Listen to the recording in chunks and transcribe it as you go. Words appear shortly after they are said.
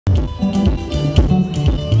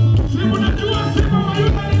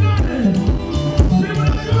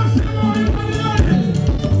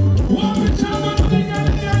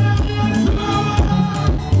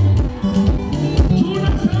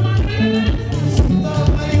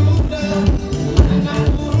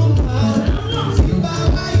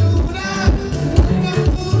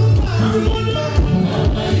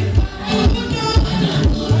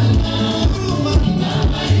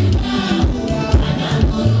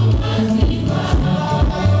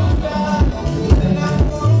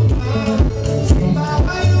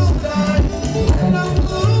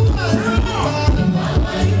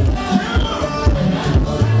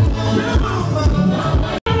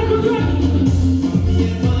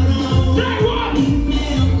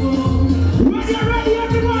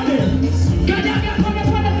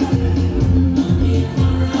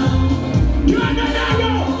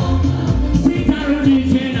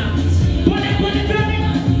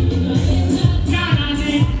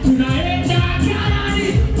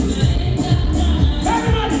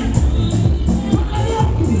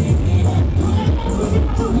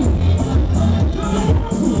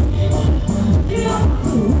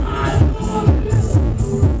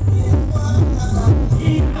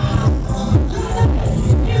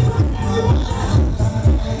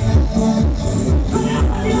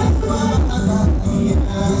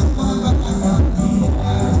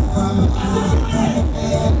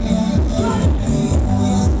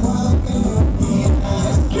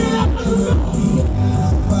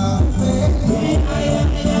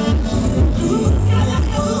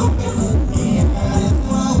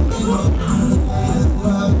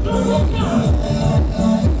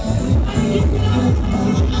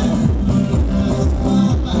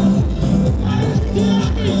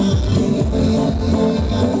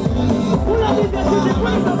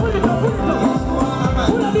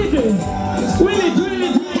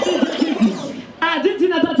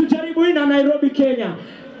Nairobi, Kenya.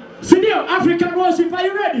 Sindio? African worship, are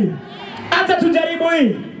you ready? Ata tujaribu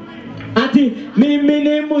hii. Ati mimi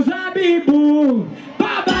ni mzabibu,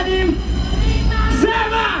 baba ni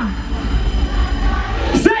sema.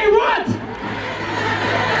 Say what?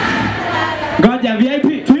 Ngoja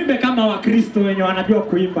VIP tuimbe kama Wakristo wenye wanajua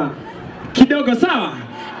kuimba. Kidogo sawa?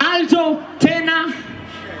 Alto tena.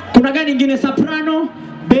 Kuna gani nyingine soprano?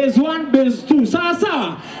 Bass 1, bass 2. Sawa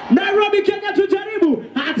sawa. Nairobi, Kenya tujaribu.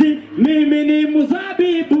 Ati mimi ni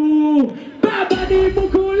mzabibu, baba ni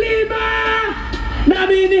mkulima. Na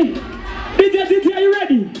mimi DJ, are you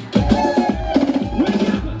ready?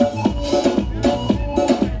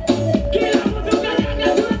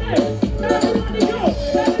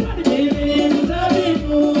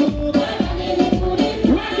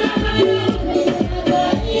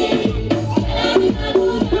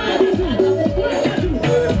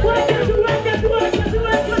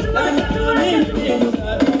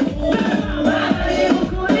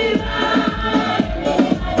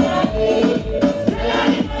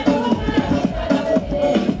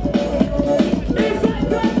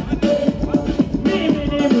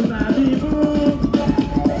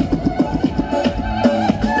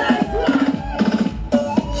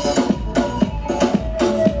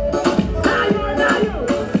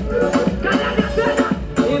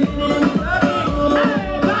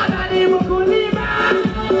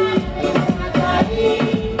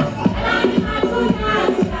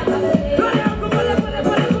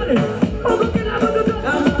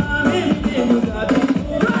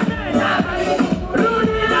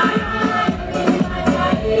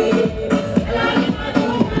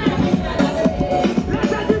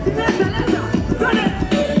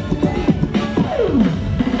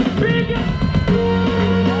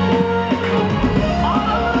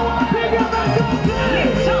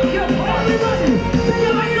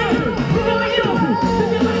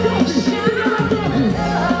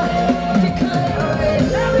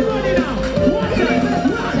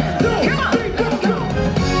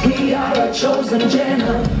 Chosen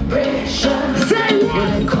generation, say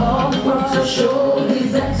what? Called for to show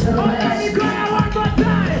His excellence.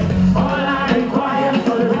 All I require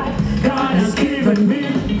for life, God has given me,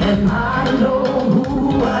 and I know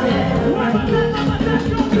who I am.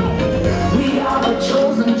 We are a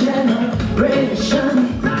chosen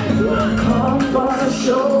generation, called for to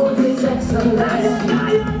show His excellence.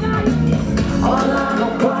 All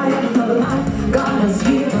I require for life, God has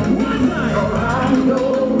given me, for I know.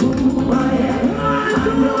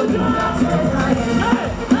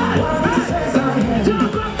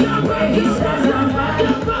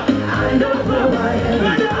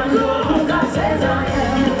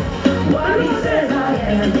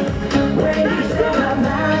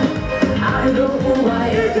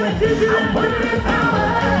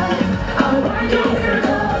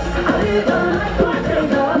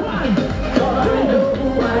 I'm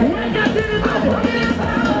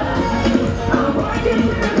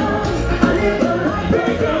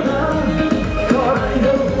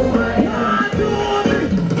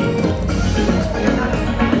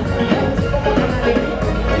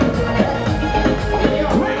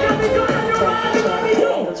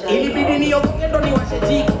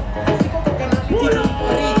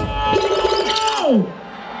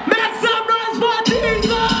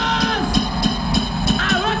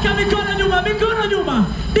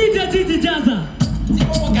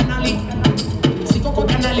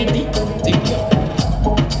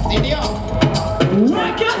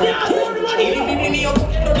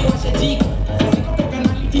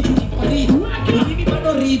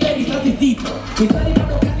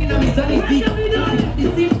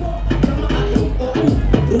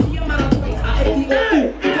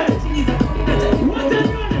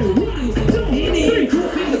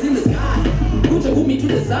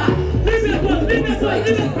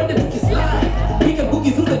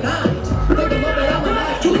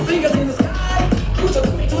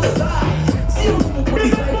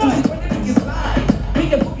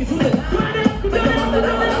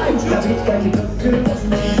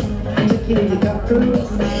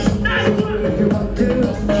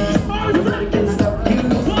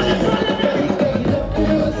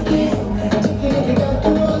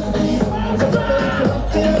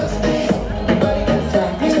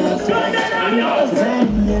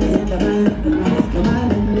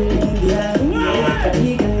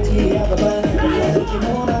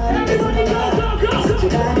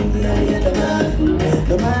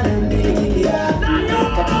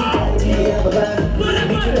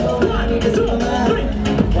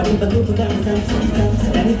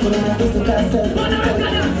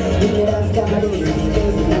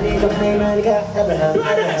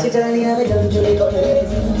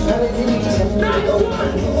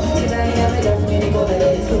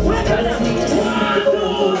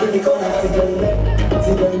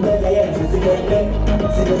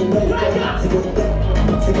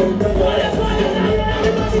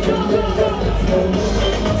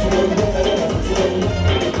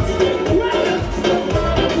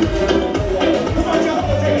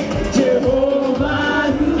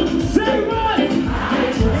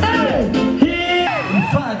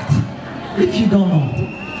If you don't know,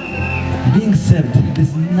 being saved,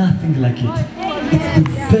 there's nothing like it. It's the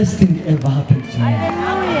best thing ever happened to me.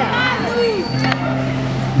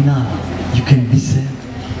 Now, you can be saved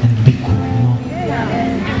and be cool, you know.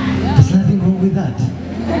 There's nothing wrong with that.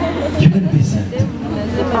 You can be saved.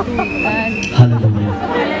 Hallelujah.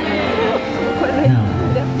 Now,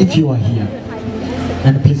 if you are here,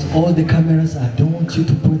 and please, all the cameras, I don't want you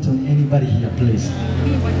to point on anybody here, please.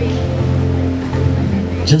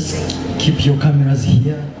 Just keep your cameras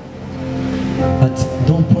here, but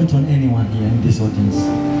don't point on anyone here in this audience.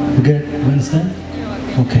 You understand?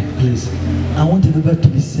 Okay, please. I want everybody to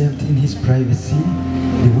be saved in his privacy,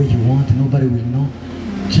 the way you want. Nobody will know.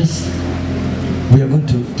 Just, we are going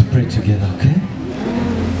to pray together, okay?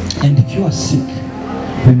 And if you are sick,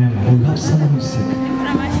 remember, we have someone who's sick.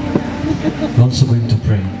 We're also going to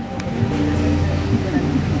pray.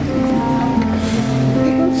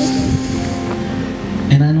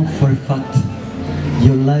 And I know for a fact,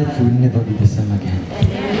 your life will never be the same again.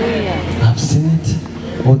 I've seen it.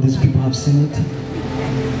 All these people have seen it.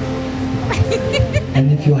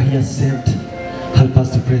 And if you are here saved, help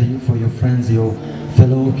us to pray for your friends, your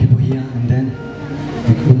fellow people here, and then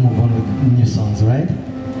we will move on with new songs, right?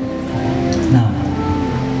 Now,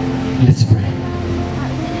 let's pray.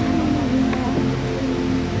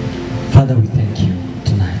 Father, we thank you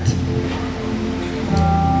tonight.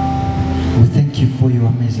 We thank you for your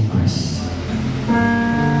amazing grace.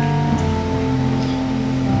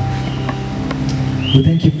 We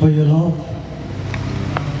thank you for your love.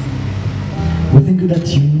 We thank you that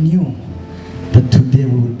you knew that today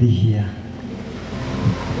we will be here.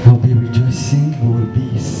 We will be rejoicing, we will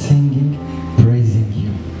be singing, praising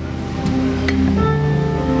you.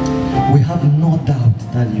 We have no doubt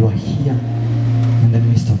that you are here in the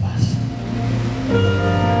midst of us.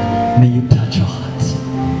 May you touch our hearts.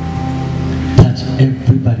 Touch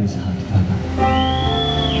everybody's heart, Father.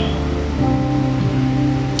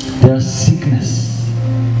 There are sickness.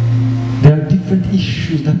 There are different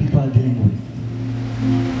issues that people are dealing with.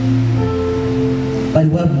 But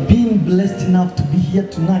we have been blessed enough to be here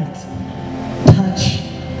tonight. Touch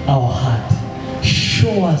our heart.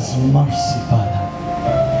 Show us mercy, Father.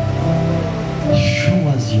 Show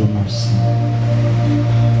us your mercy.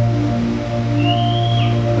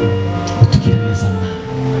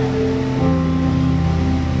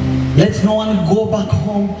 Let no one go back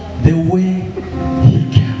home the way he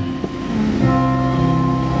came.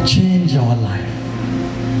 Change our life.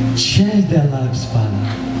 Change their lives, Father.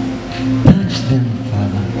 Touch them,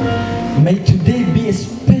 Father. May today be a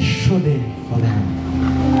special day for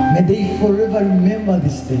them. May they forever remember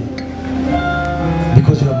this day,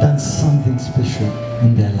 because you have done something special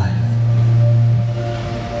in their life.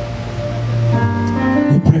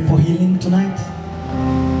 We pray for healing tonight.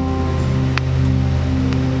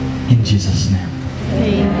 In Jesus' name.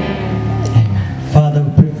 Amen. Amen. Father,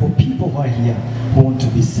 we pray for people who are here who want to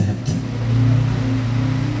be saved.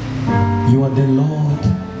 You are the Lord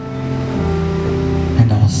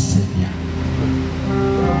and our Savior.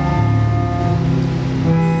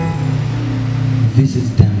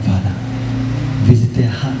 Visit them, Father. Visit their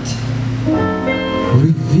heart.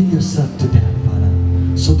 Reveal yourself to them,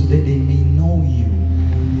 Father, so today they may know you,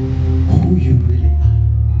 who you really are.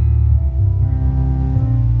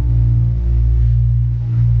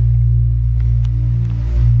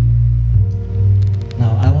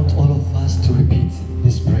 To repeat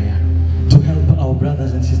this prayer to help our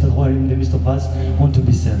brothers and sisters who are in the midst of us want to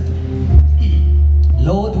be saved.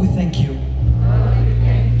 Lord, we thank you,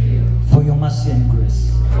 for your mercy and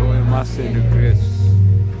grace. For your mercy and grace.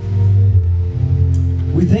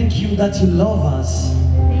 We thank you that you love us.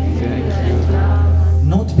 Thank you.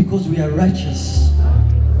 Not because we are righteous,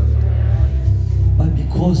 but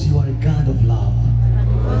because you are a God of love.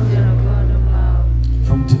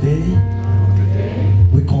 From today,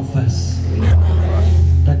 we confess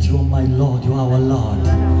that you are my Lord, you are our Lord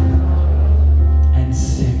and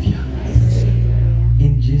Savior.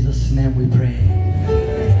 In Jesus' name we pray.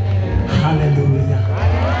 Hallelujah.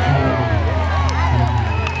 Hallelujah.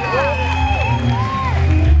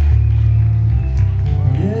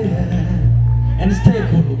 Yeah. And stay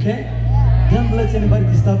cool, okay? Don't let anybody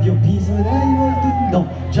disturb your peace. Don't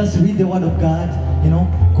just read the word of God, you know,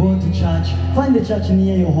 go to church. Find the church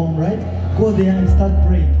near your home, right? Go there and start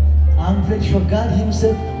praying. I'm pretty sure God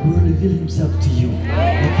himself will reveal himself to you.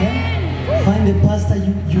 Okay? Find a pastor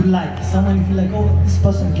you like. Someone you feel like, oh, this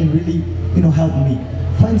person can really, you know, help me.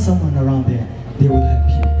 Find someone around there. They will help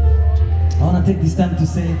you. I want to take this time to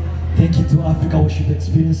say thank you to Africa Worship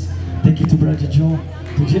Experience. Thank you to Brother Joe,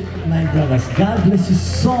 to my brothers. God bless you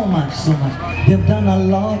so much, so much. They've done a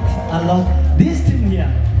lot. This team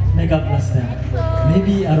here, may God bless them.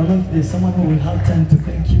 Maybe, I don't know if there's someone who will have time to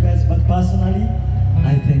thank you guys, but personally,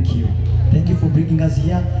 I thank you. Thank you for bringing us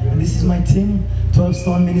here. And this is my team, 12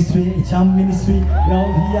 Stone Ministry, Icham Ministry. We're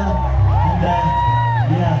all here. And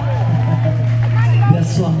yeah. They're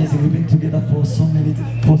so amazing. We've been together for so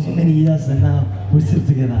many years, and now we're still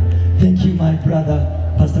together. Thank you, my brother,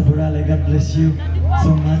 Pastor Burale. God bless you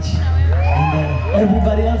so much. And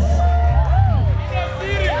everybody else.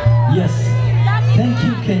 Yes. Thank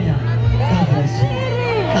you, Kenya. God bless you.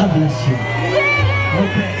 God bless you.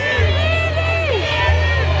 Okay.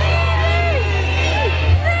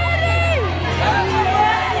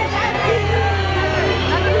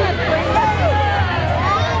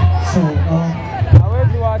 So,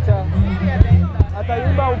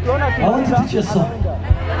 I want to teach you a song. It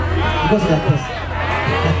goes like this.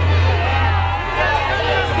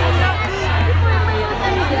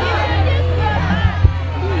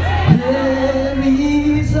 There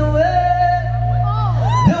is a way,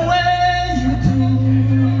 the way you do.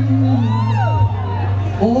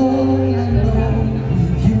 All I know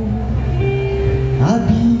with you, I'll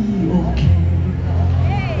be okay.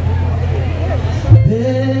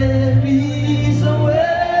 There is a way,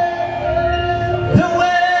 the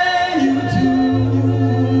way you do.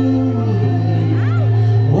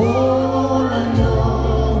 All I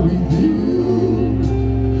know with you,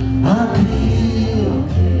 I'll be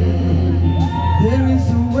okay. There is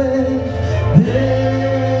a way,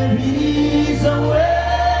 there is a way,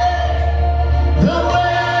 the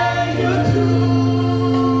way you do.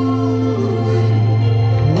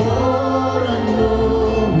 All I know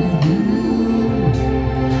with you,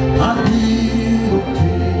 I'll be okay.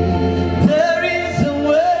 There is a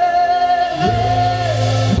way,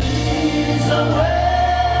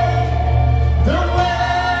 the way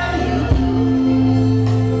you do.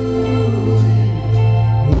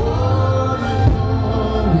 All I know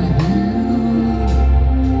with you,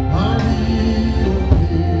 I'll be okay.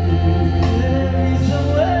 There is a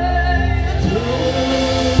way,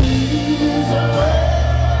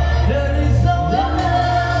 there is a way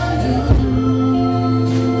to do.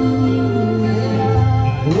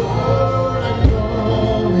 All I know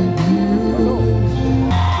with you.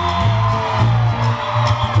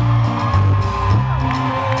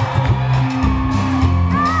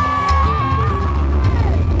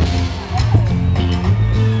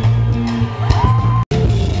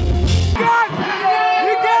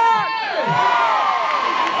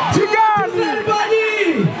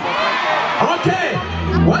 Mbonyi! Okay,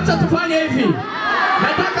 wacha tufanye hivi.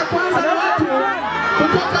 Nataka kwanza na watu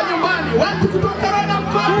kutoka nyumbani, watu kutoka Rwanda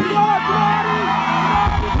mkopi.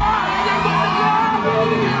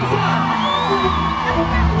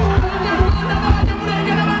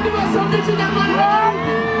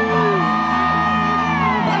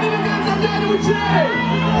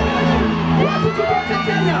 Watu kutoka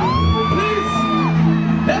Kenya, please,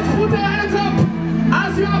 let's put our hands up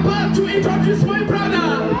as we are about to introduce my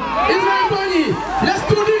brother, Israel Mbonyi. Let's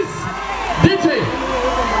do this. DJ,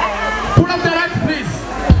 pull up the right, please.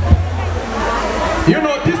 You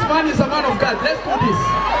know, this man is a man of God. Let's do this.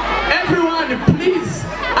 Everyone, please,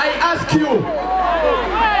 I ask you,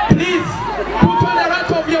 please, put on the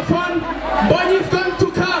right of your phone. Mbonyi is going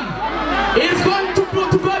to come. He's going to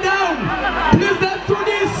go down. Please, let's do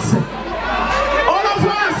this. All of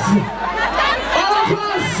us.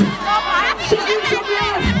 Show him some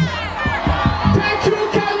love. Thank you,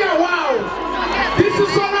 Kenya. Wow. This is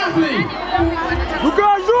so lovely.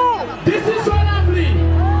 This is so lovely.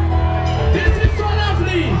 This is so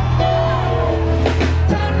lovely.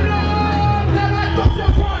 Turn on the light of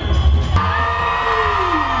your phone.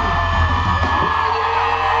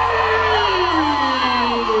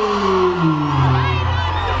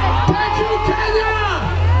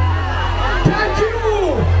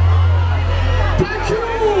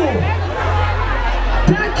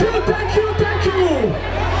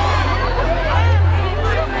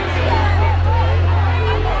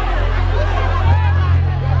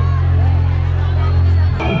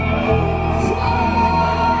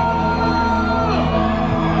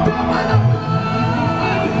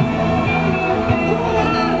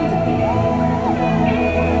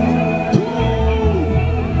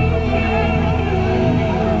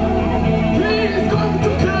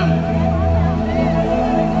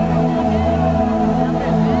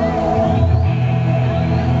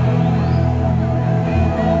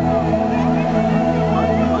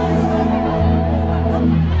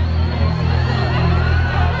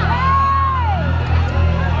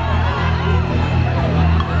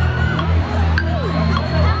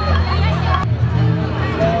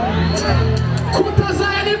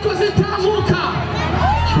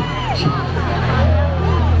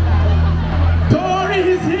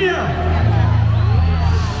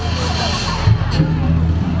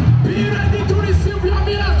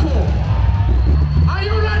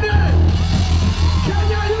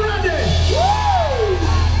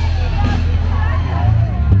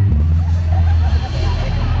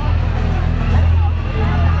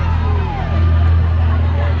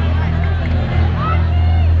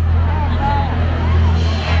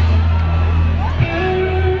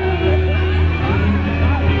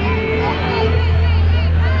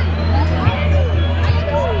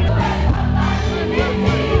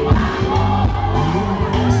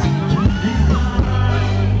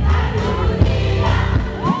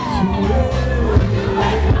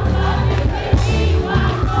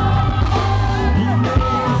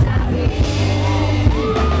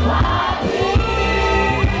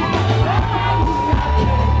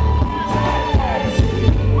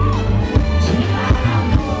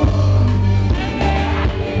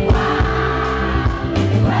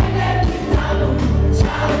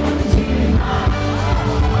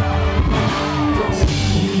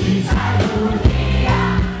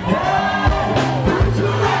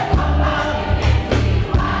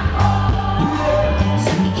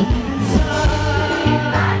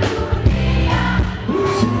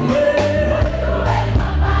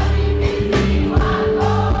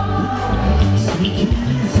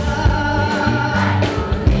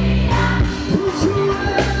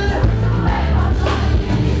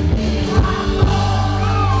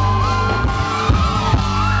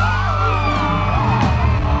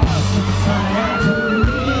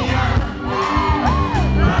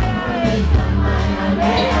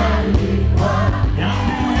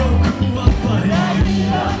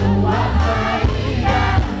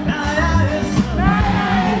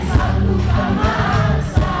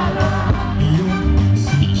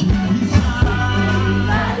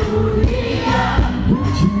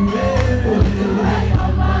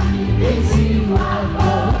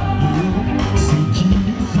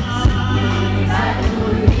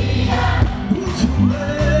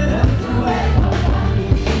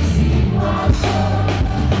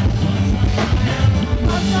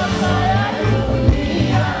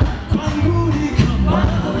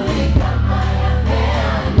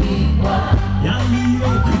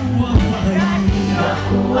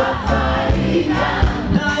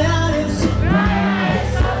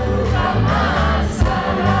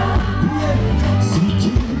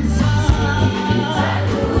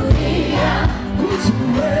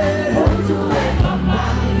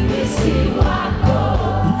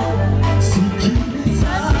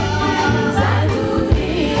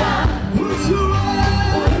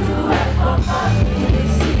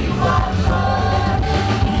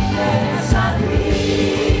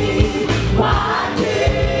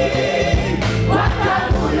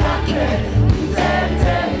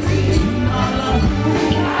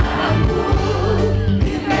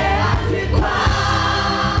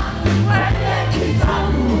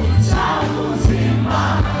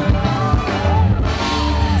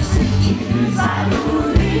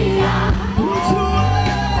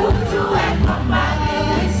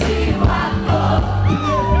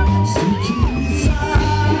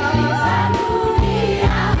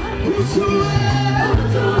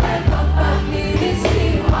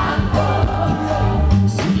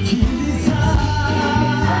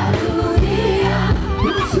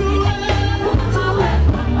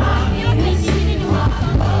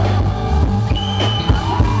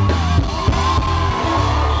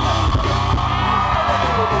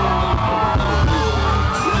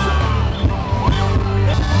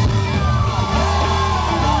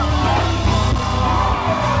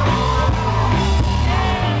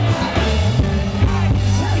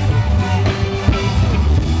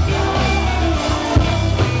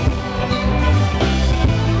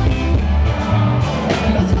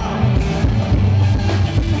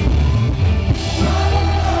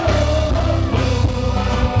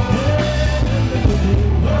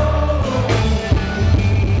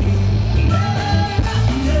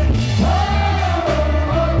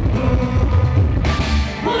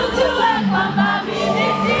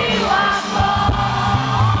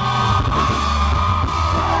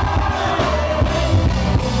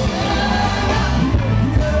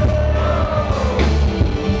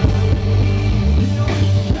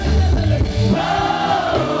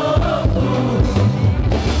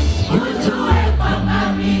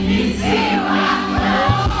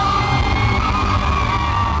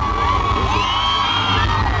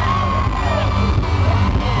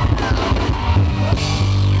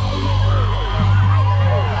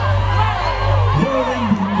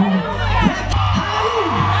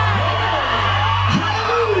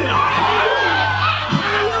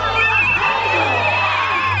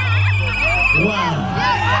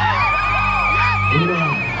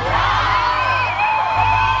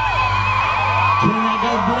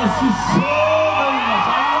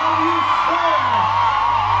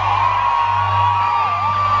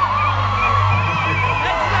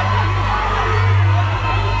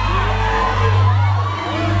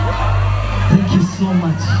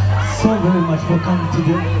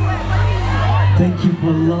 Thank you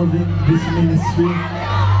for loving this ministry.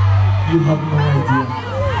 You have no idea.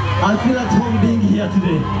 I feel at home being here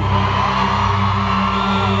today.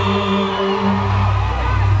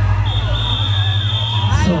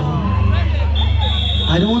 So,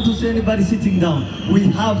 I don't want to see anybody sitting down.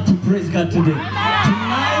 We have to praise God today.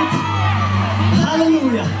 Tonight,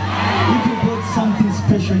 hallelujah. If you got something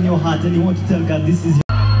special in your heart and you want to tell God, this is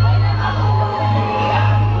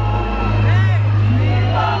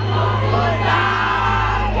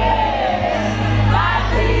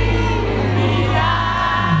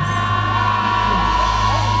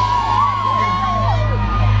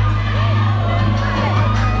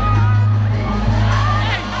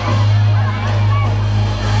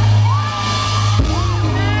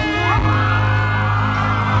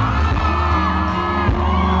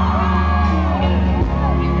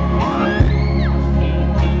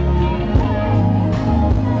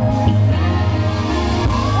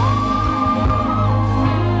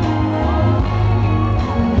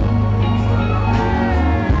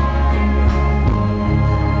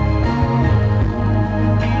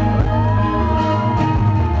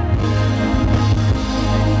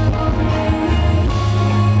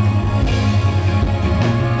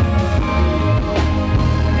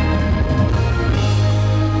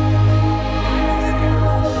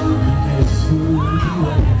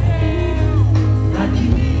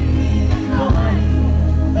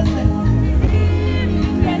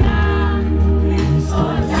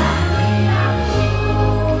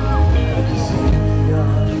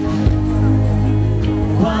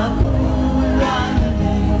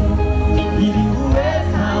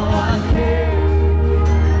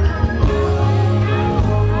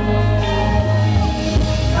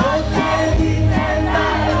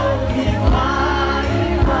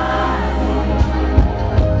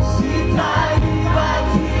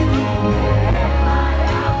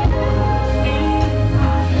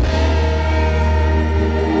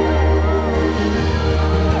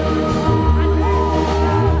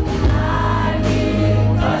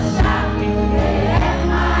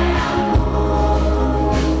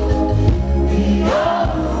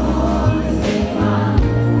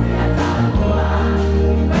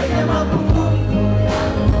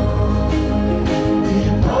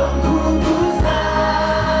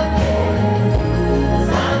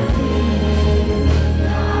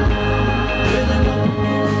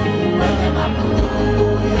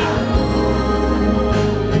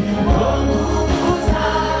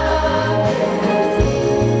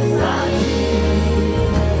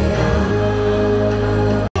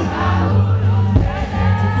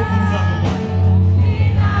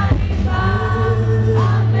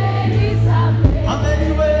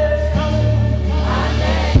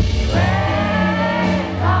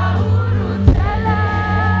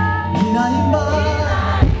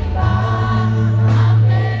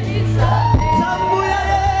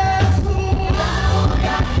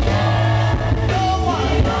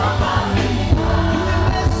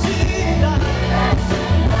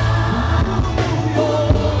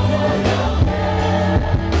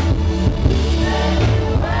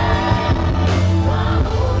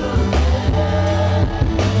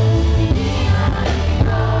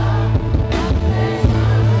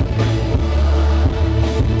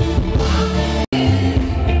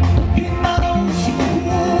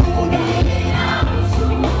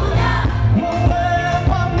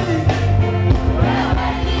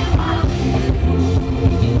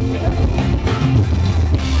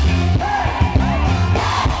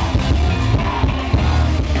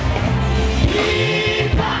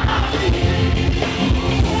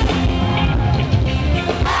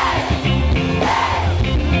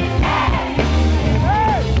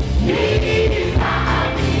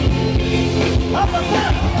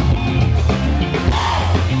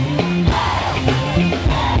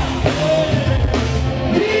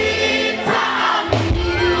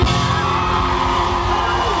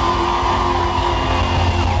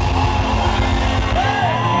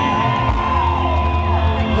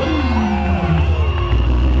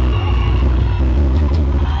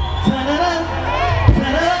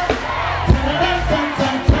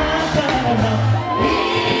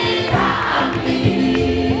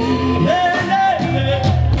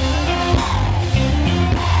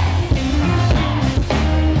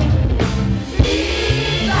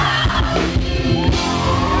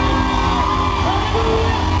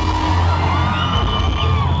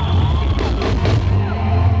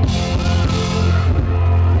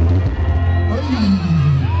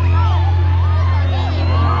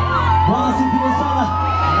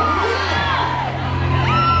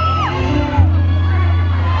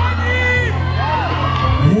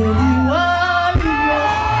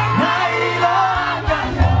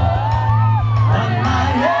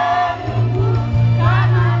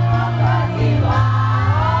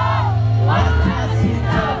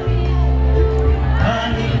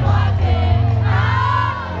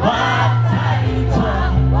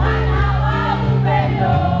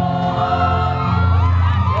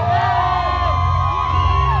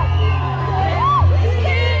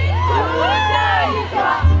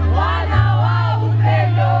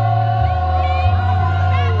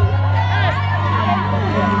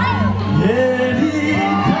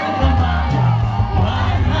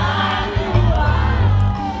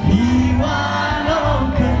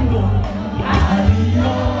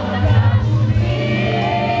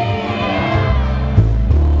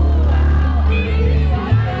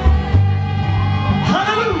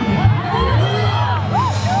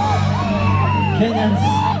Kenyans,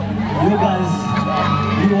 you guys,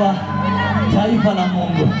 you are taifa la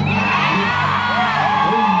Mungu.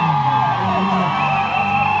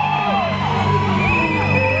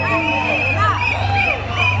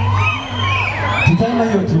 Tutaimba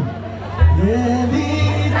hiyo tu.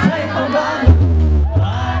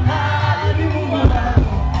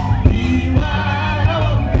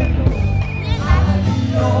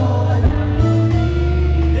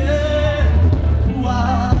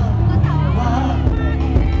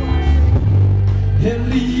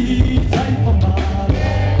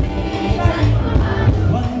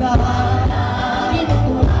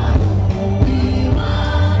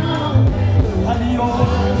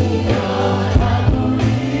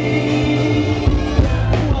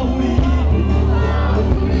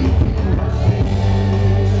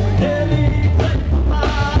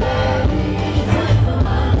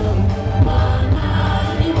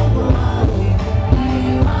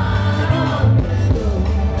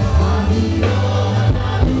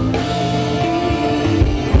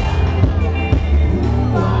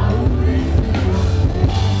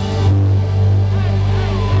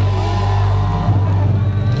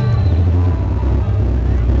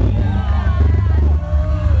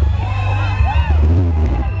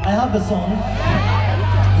 A song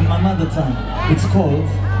in my mother tongue. It's called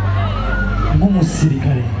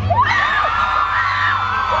Mumusirikare.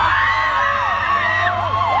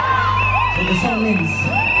 So the song means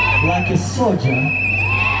like a soldier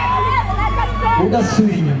who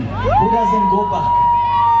doesn't go back.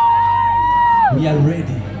 We are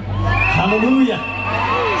ready. Hallelujah.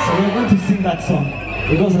 So we're going to sing that song.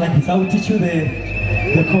 It goes like this. I will teach you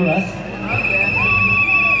the chorus.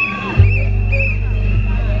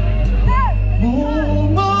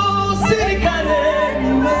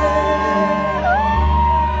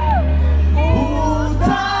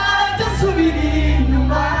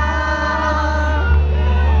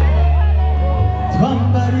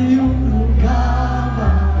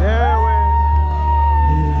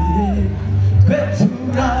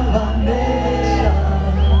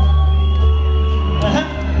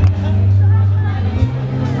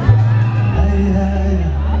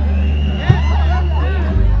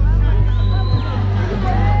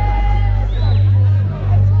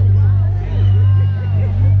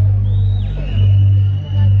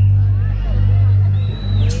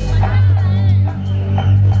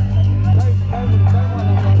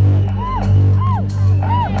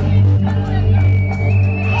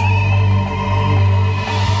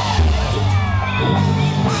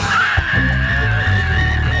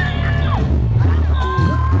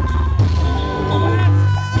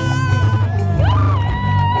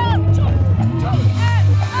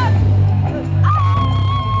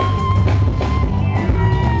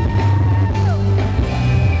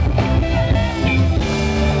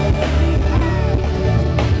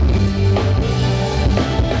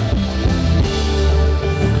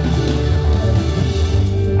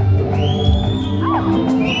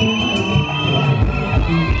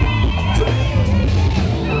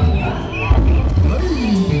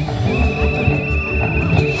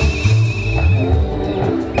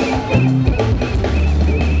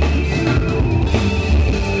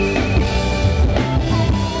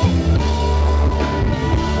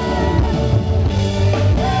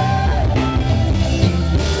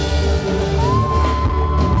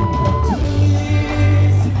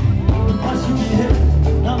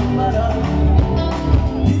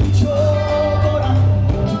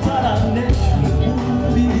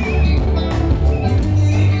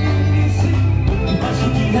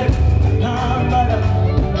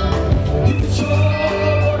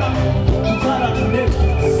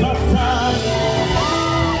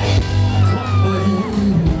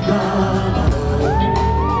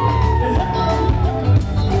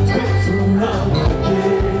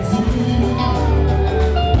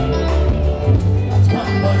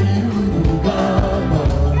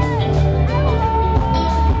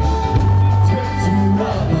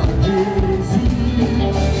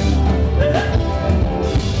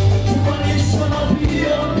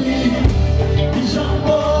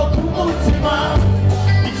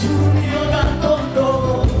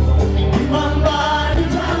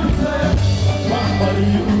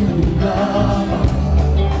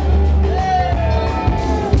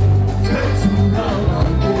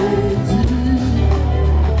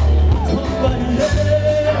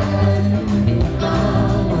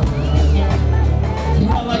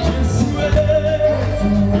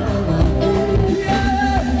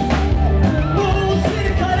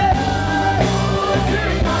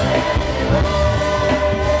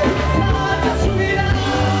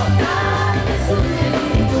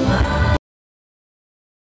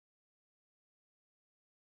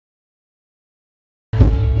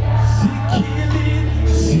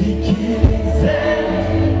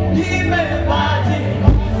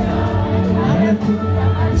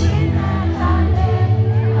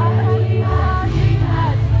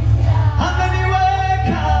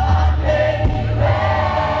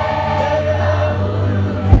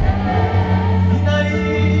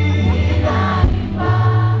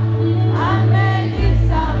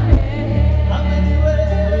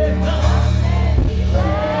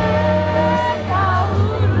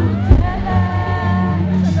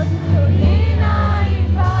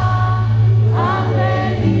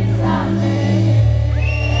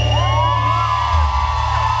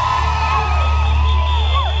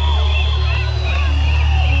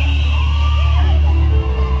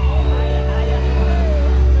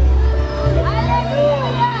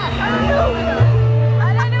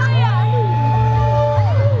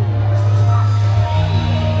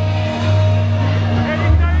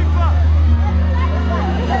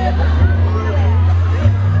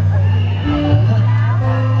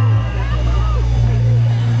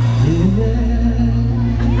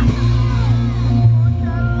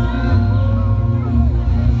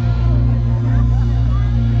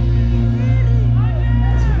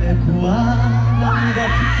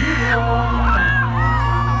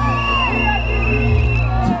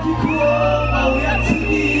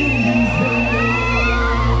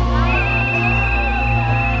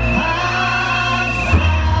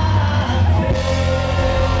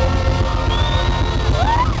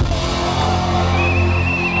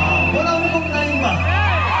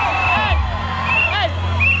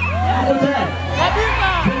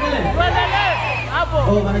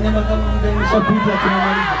 Oh, wananyama kama mdengisha pizza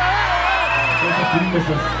tunamaliza. Sasa tuimbe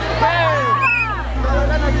sasa.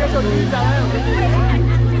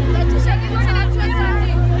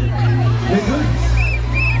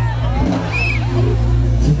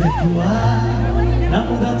 Tumekuwa na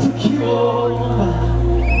muda tukiomba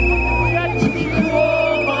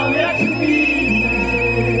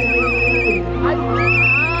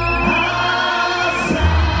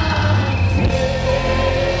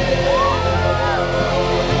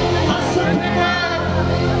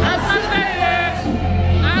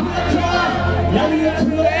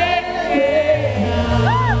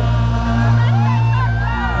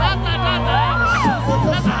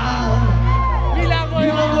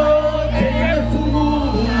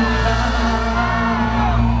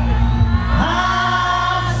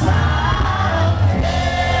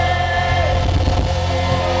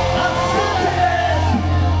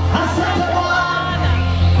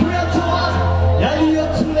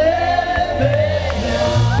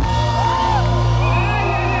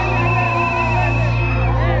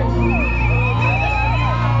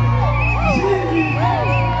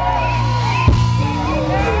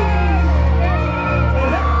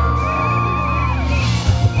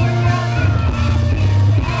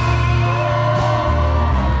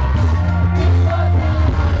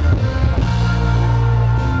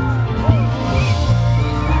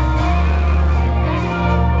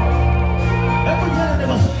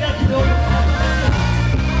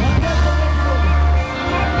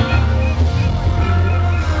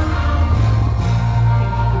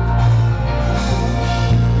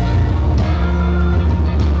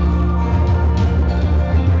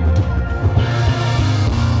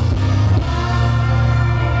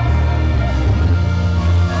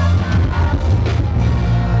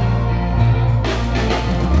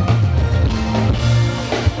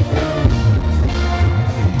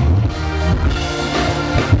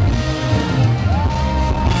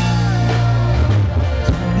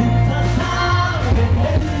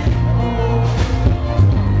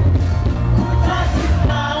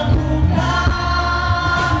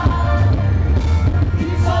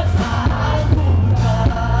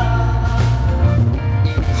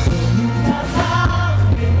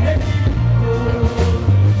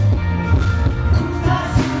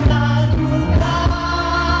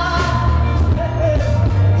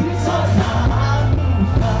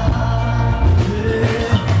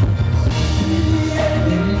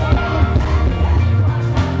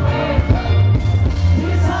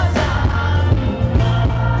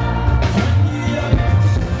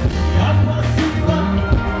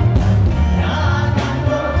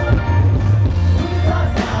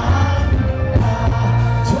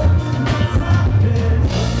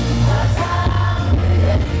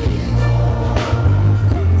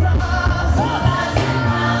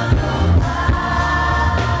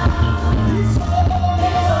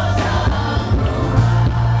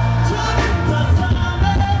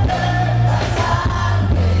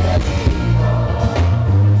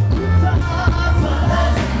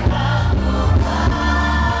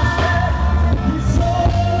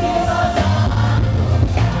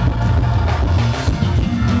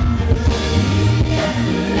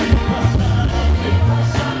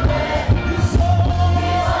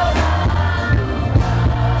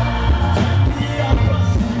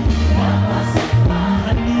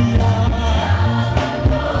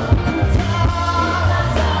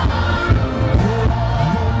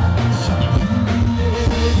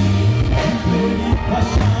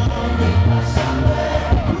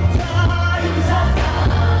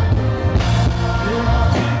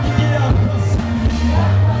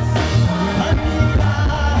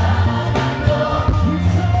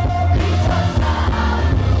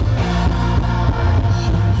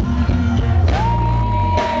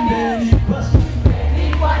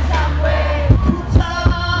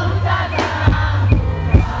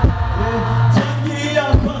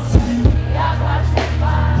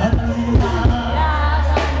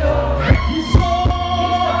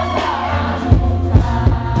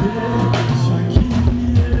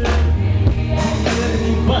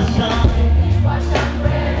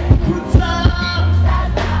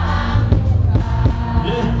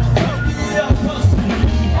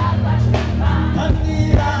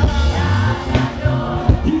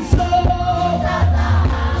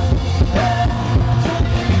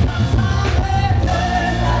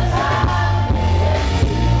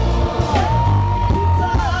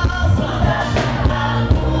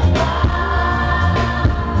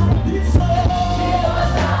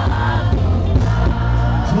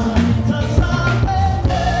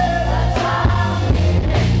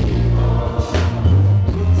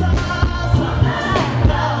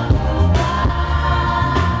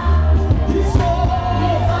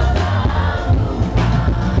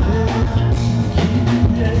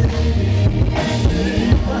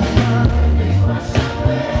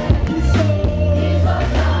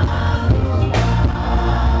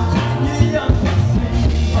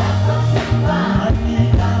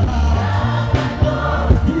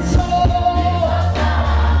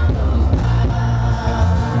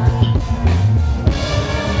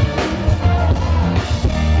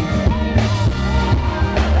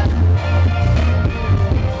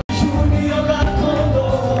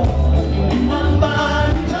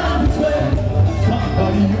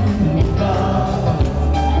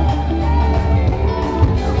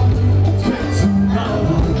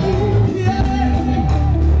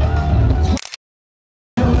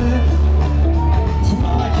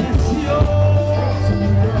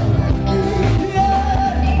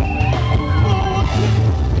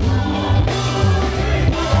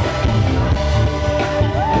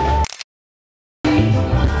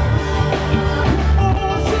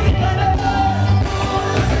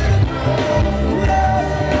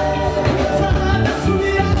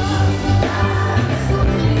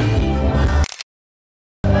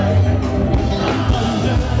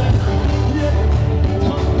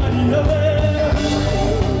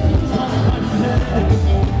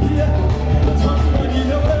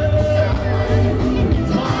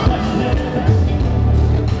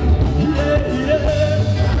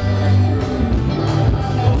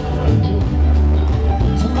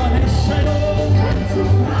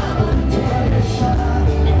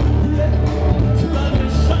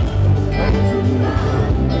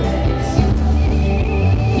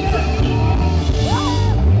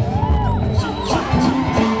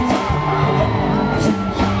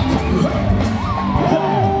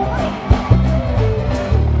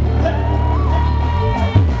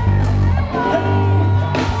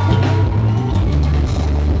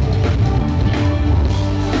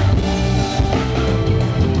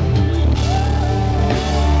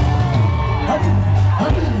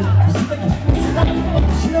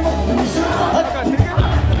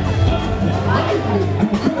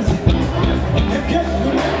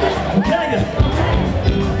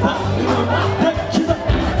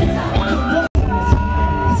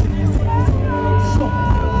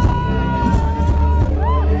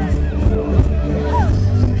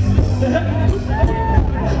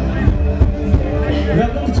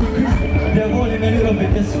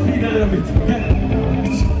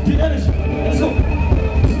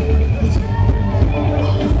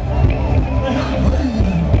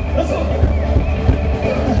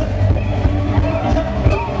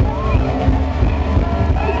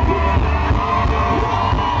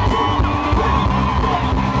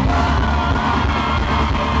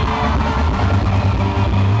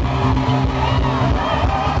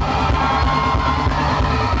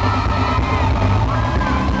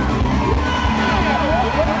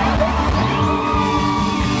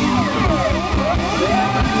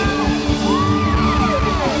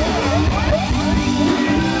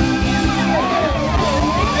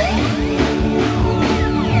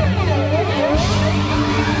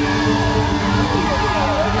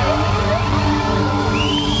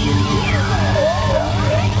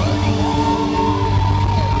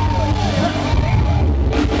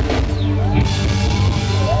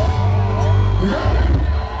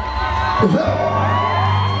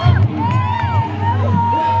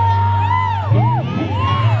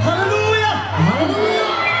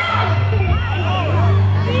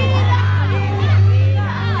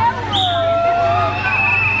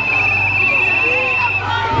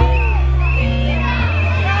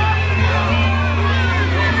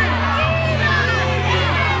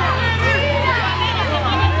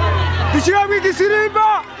Okay.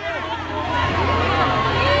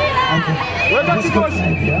 Let's go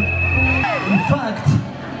inside here. In fact,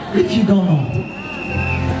 if you don't know,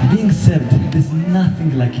 being saved, there's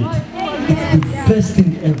nothing like it. It's the best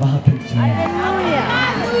thing ever happened to me.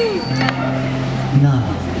 Now,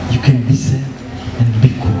 you can be saved and be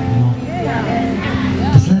cool, you know.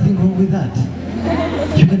 There's nothing wrong with that.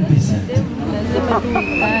 You can be saved.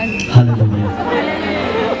 Hallelujah.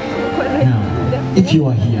 Now, if you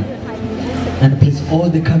are here, and please, all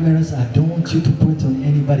the cameras, I don't want you to point on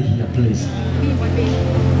anybody here, please.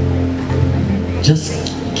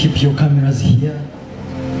 Just keep your cameras here,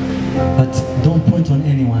 but don't point on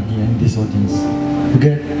anyone here in this audience.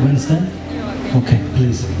 You understand? Okay,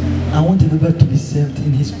 please. I want everybody to be saved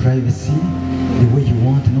in his privacy, the way you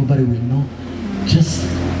want, nobody will know. Just,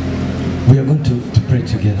 we are going to pray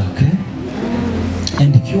together, okay?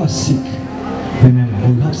 And if you are sick,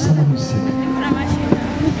 remember, we have someone who's sick.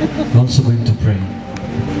 We're also going to pray.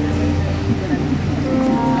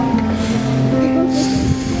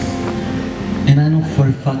 And I know for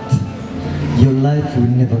a fact, your life will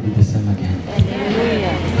never be the same again.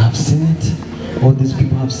 I've seen it. All these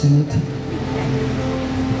people have seen it.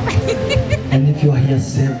 And if you are here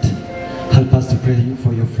saved, help us to pray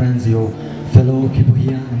for your friends, your fellow people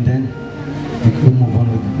here, and then we will move on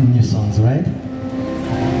with new songs, right?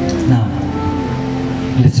 Now,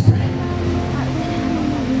 let's pray.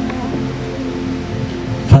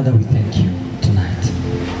 Father, we thank you tonight.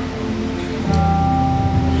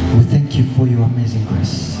 We thank you for your amazing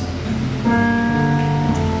grace.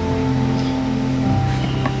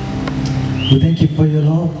 We thank you for your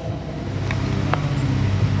love.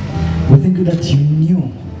 We thank you that you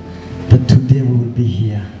knew that today we will be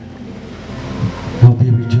here. We will be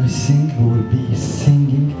rejoicing, we will be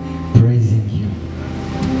singing, praising you.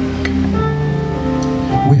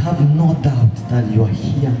 We have no doubt that you are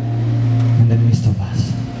here in the midst of us.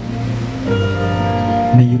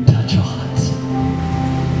 May you touch our hearts.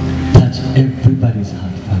 Touch everybody's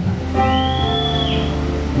heart, Father.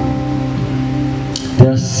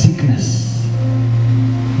 There are sickness.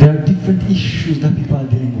 There are different issues that people are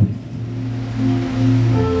dealing with.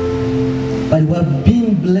 But we have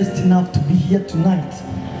been blessed enough to be here tonight.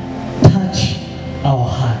 Touch our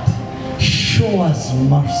heart. Show us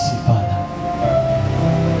mercy, Father.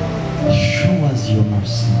 Show us your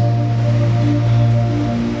mercy.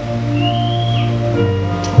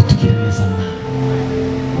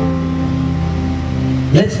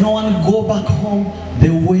 Let no one go back home the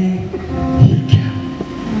way he came.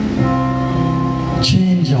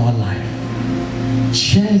 Change our life.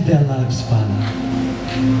 Change their lives, Father.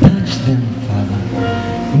 Touch them,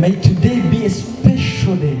 Father. May today be a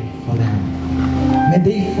special day for them. May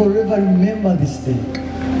they forever remember this day,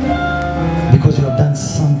 because you have done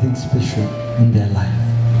something special in their life.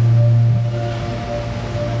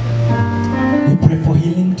 We pray for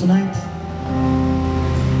healing tonight.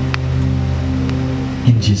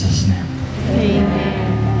 In Jesus' name.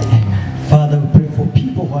 Amen. Amen. Father, we pray for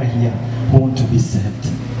people who are here who want to be saved.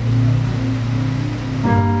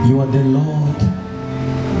 You are the Lord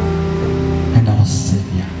and our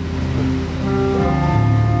Savior.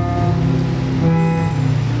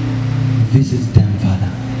 Visit them,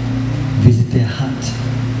 Father. Visit their heart.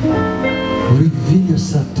 Reveal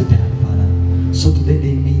yourself to them, Father, so today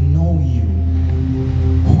they may know you,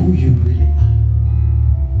 who you really are.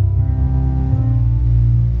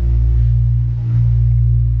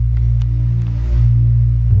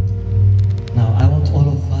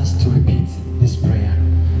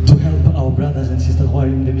 Brothers and sisters who are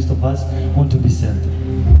in the midst of us want to be saved.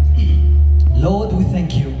 Lord, we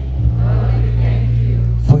thank you,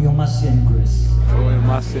 for your mercy and grace. For your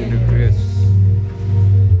mercy and grace.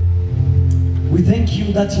 We thank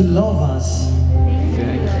you that you love us.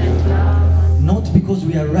 Thank you. Not because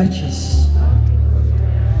we are righteous,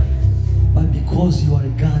 but because you are a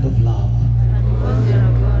God of love.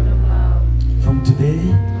 From today,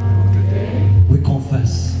 we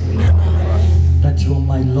confess that you are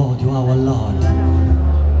my Lord, you are our Lord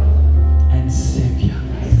and Savior.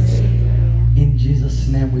 In Jesus'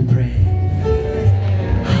 name we pray.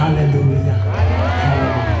 Hallelujah.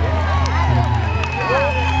 Hallelujah.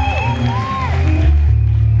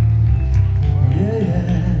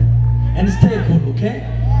 Yeah. And stay cool, okay?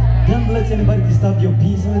 Don't let anybody disturb your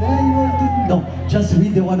peace. No, just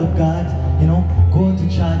read the word of God, you know, go to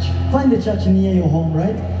church. Find a church near your home,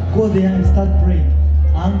 right? Go there and start praying.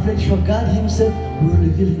 I'm pretty sure God himself will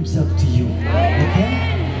reveal himself to you.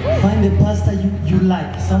 Okay? Find a pastor you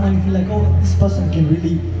like. Someone you feel like, oh, this person can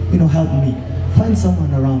really, help me. Find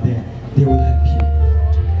someone around there. They will help you.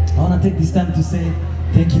 I want to take this time to say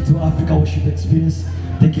Thank you to Africa Worship Experience.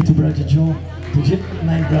 Thank you to Brother Joe, to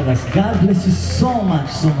my brothers. God bless you so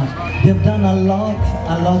much, so much. They've done a lot.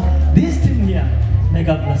 This team here, may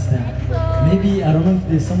God bless them. Maybe, I don't know if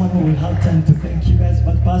there's someone who will have time to thank you guys,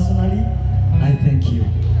 but personally, I thank you.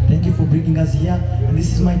 Thank you for bringing us here. And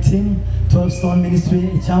this is my team, 12 Stone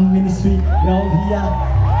Ministry, Charm Ministry. We're all here.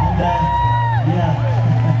 And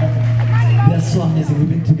yeah, they're so amazing. We've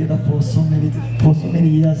been together for so many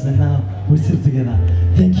years, and now we're still together.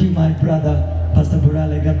 Thank you, my brother, Pastor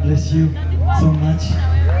Burale. God bless you so much.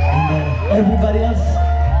 And everybody else.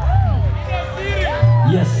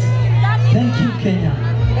 Yes. Thank you, Kenya.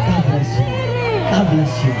 God bless you. God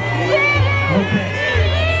bless you. Okay.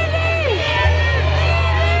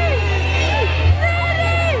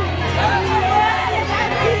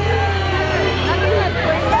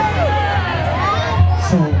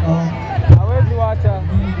 So,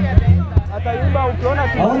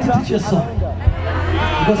 I want to teach you a song. It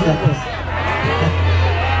goes like this.